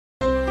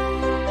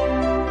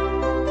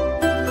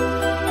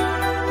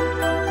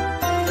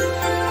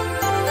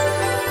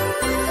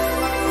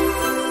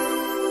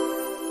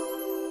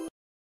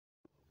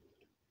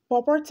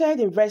purported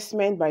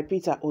investment by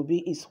Peter Obi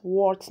is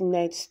worth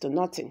next to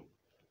nothing,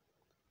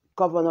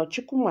 Governor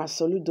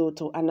Soludo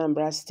to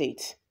Anambra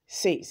State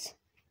says.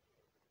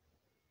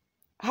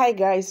 Hi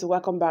guys,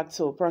 welcome back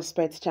to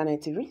Prospect Channel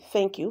TV.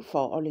 Thank you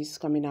for always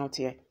coming out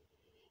here.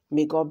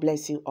 May God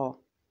bless you all.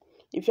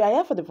 If you are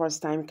here for the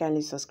first time,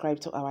 kindly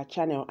subscribe to our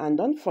channel and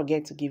don't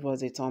forget to give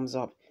us a thumbs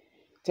up.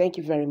 Thank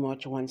you very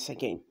much once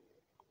again.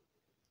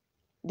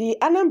 The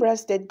Anambra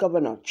State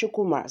Governor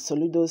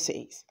Soludo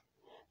says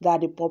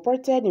that the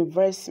purported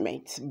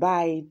investment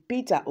by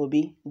Peter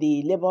Obi,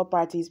 the Labour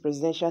Party's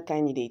presidential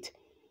candidate,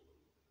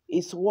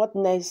 is worth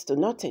next to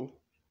nothing.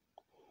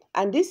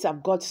 And this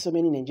have got so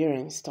many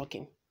Nigerians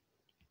talking.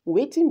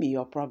 Waiting be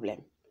your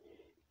problem.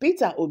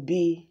 Peter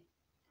Obi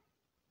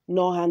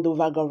no hand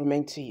over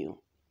government to you.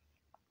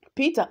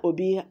 Peter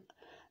Obi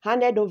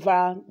handed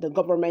over the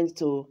government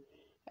to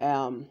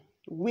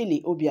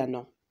Willie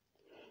Obiano.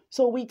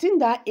 So within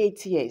that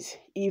 8 years,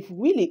 if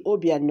Willie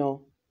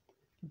Obiano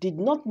did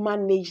not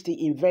manage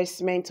the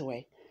investment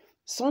well,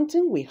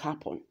 something will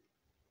happen.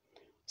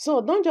 So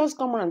don't just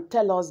come and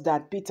tell us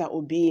that Peter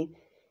Obi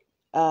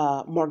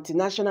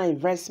multinational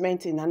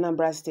investment in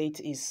Anambra State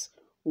is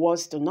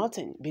worth to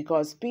nothing,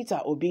 because Peter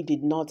Obi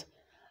did not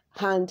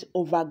hand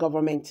over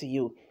government to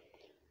you.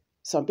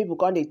 Some people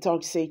when they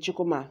talk say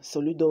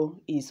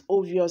Soludo is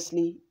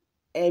obviously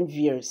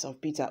envious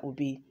of Peter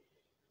Obi,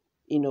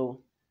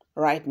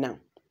 right now.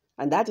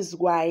 And that is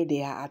why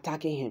they are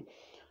attacking him.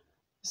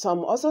 Some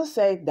also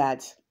said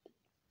that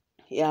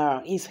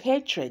his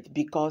hatred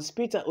because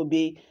Peter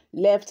Obi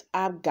left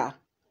ABGA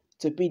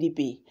to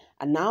PDP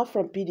and now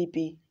from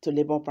PDP to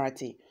Labour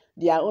Party.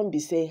 Their own be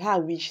say, how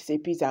wish say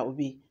Peter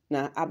Obi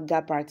na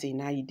ABGA party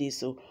now he did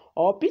so.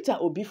 Or Peter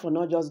Obi for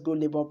not just go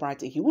Labour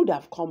Party, he would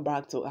have come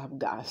back to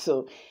ABGA.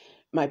 So,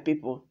 my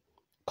people,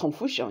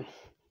 confusion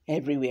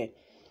everywhere.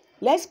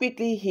 Let's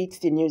quickly hit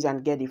the news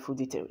and get the full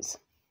details.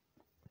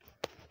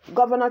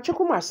 Governor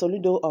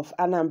Soludo of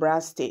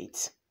Anambra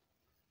State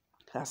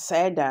has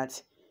said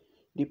that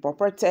the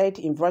purported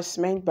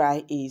investment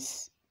by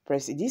his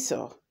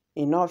predecessor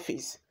in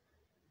office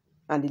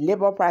and the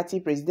Labour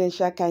Party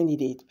presidential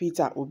candidate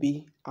Peter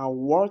Obi are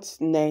worth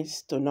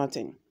next to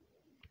nothing.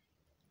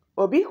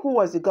 Obi, who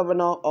was the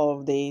governor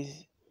of the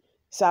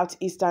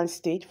southeastern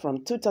state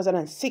from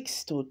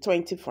 2006 to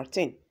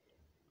 2014,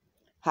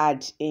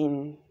 had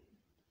in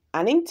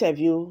an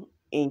interview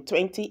in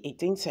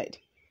 2018 said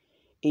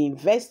he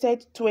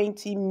invested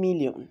 $20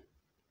 million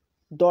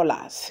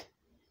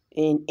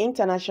in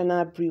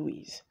international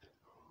breweries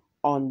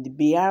on the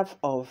behalf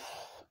of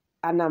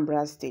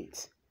Anambra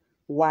State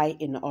while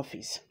in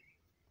office.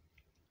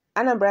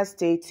 Anambra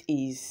State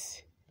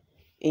is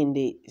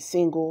the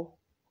single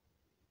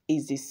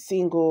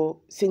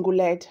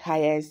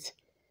highest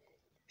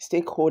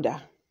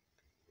stakeholder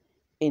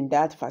in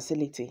that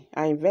facility.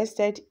 I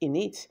invested in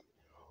it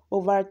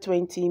over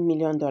 $20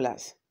 million.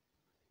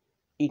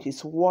 It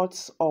is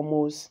worth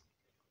almost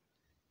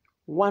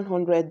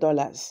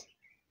 $100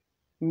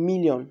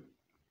 million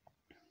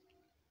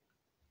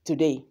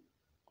today.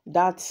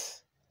 That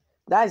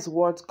is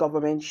what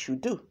government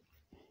should do,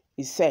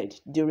 he said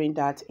during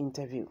that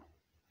interview.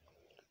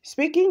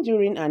 Speaking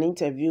during an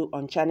interview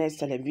on Channels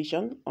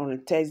Television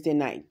on Thursday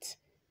night,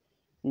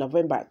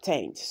 November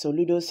 10th,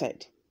 Soludo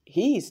said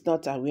he is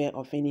not aware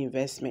of any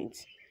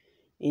investment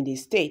in the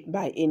state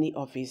by any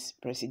of his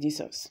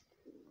predecessors.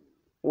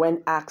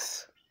 When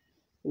asked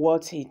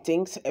what he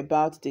thinks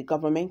about the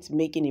government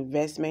making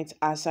investments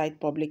outside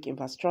public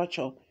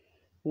infrastructure,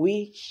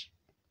 which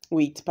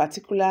with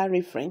particular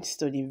reference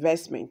to the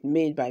investment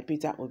made by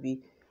Peter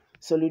Obi,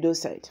 Soludo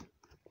said,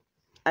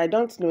 I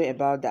don't know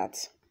about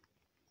that.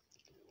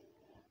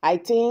 I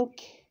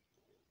think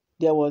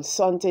there was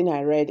something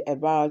I read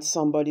about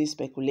somebody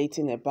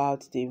speculating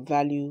about the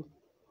value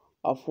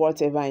of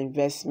whatever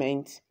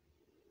investment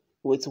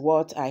with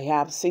what I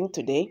have seen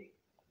today.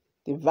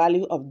 The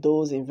value of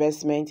those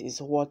investments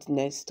is worth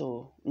next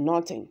to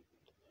nothing.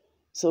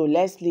 So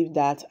let's leave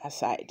that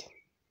aside.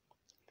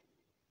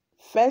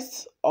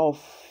 First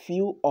of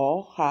you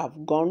all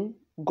have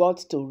got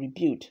to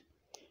rebuild.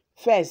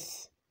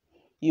 First,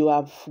 you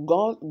have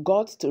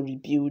got to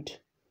rebuild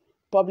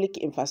public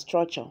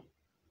infrastructure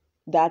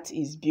that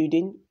is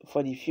building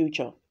for the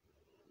future.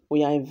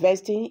 We are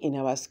investing in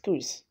our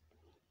schools,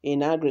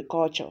 in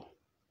agriculture,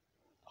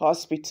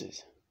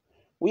 hospitals.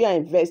 We are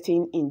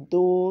investing in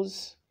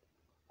those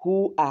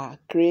who are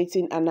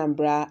creating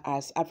Anambra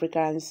as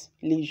Africans'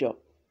 leisure,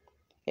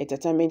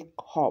 entertainment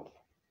hub.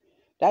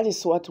 That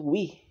is what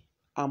we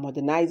are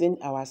modernizing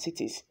our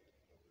cities.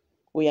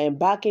 We are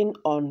embarking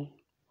on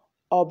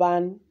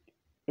urban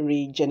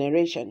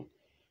regeneration,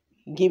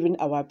 giving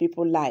our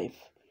people life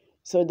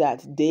so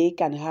that they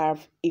can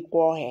have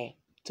equal air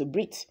to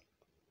breathe,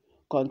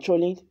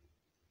 controlling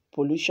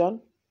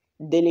pollution,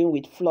 dealing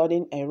with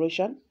flooding,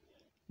 erosion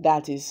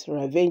that is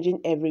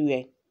ravaging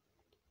everywhere.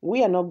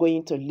 We are not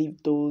going to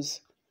leave those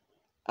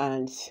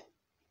and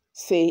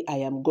say, I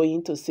am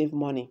going to save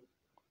money,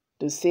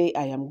 to say,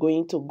 I am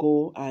going to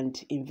go and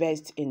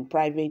invest in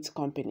private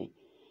company,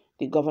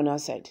 the governor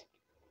said.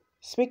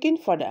 Speaking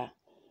further,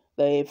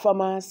 the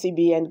former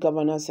CBN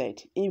governor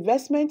said,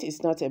 investment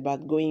is not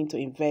about going to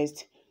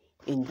invest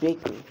in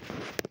bakery.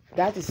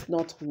 That is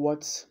not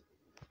what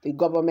the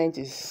government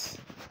is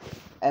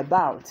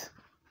about.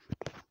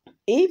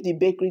 If the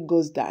bakery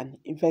goes down,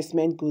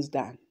 investment goes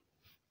down.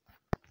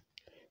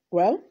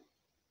 Well,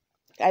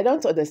 I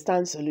don't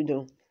understand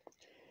Soludo.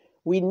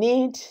 We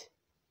need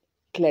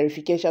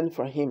clarification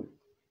from him.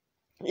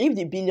 If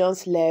the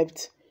billions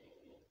left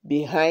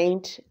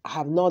behind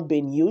have not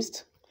been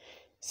used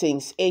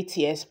since 8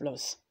 years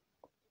plus,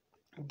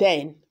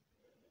 then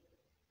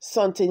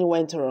something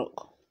went wrong.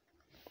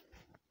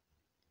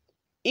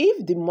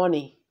 If the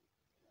money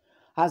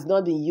has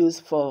not been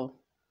used for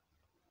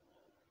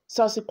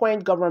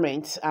subsequent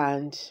governments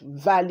and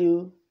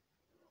value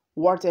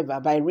whatever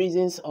by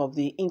reasons of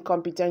the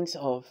incompetence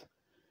of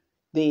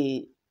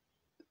the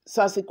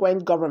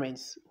subsequent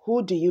governments,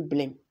 who do you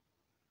blame?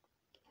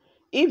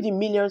 If the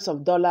millions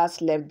of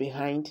dollars left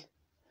behind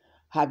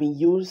have been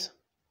used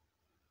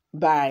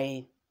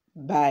by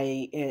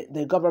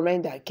the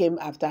government that came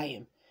after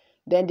him,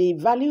 then the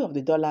value of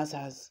the dollars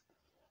has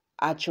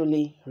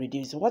actually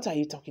reduced. What are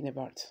you talking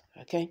about?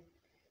 Okay?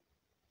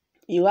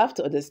 You have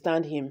to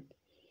understand him.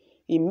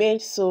 It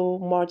made so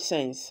much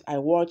sense. I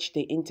watched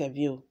the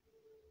interview.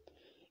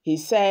 He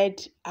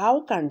said,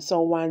 how can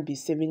someone be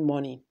saving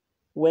money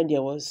when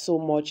there was so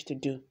much to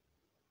do?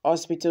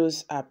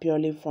 Hospitals are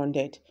purely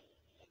funded.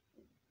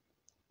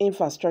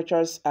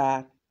 Infrastructures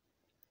are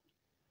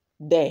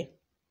there.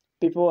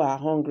 People are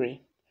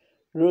hungry.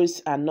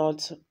 Roads are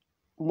not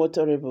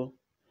motorable.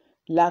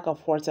 Lack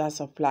of water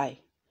supply.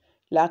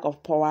 Lack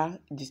of power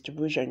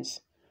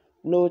distributions.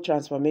 No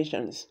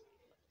transformations.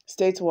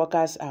 State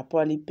workers are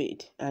poorly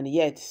paid. And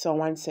yet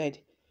someone said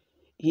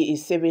he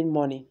is saving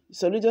money.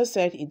 Soludo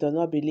said he does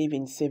not believe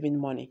in saving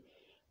money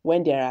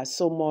when there are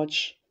so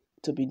much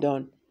to be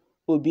done.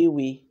 Obi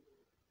will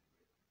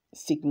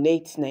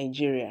stagnate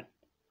Nigeria.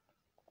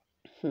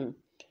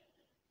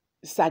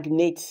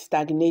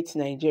 Stagnate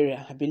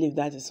Nigeria. I believe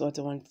that is what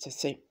I wanted to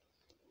say.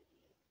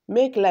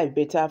 Make life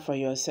better for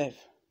yourself.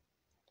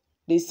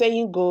 The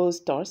saying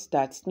goes thus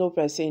that no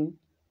person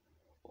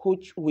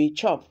who will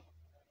chop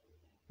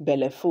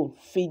belleful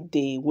feed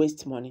they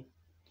waste money.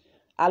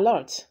 A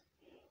lot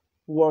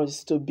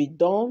was to be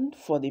done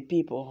for the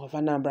people of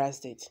Anambra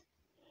State.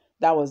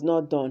 That was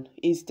not done.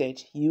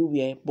 Instead, you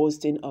were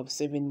boasting of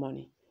saving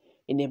money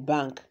in a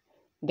bank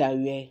that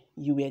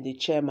you were the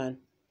chairman.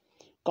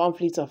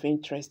 Conflict of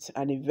interest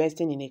and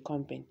investing in a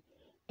company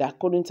that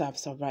couldn't have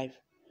survived.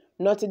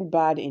 Nothing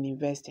bad in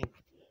investing.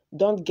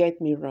 Don't get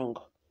me wrong.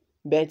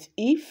 But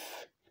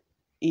if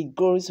it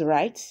goes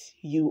right,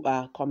 you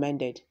are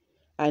commended.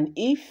 And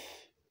if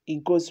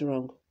it goes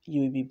wrong,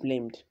 you will be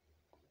blamed.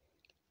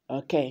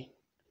 Okay.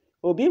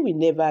 Obi will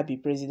never be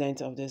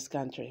president of this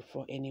country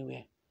for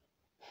anywhere.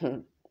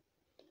 Do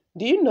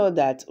you know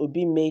that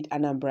Obi made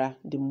Anambra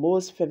the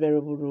most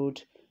favorable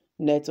road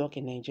network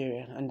in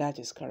Nigeria? And that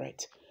is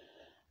correct.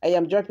 I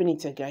am dropping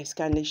it, guys.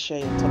 Kindly share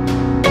your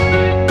thoughts.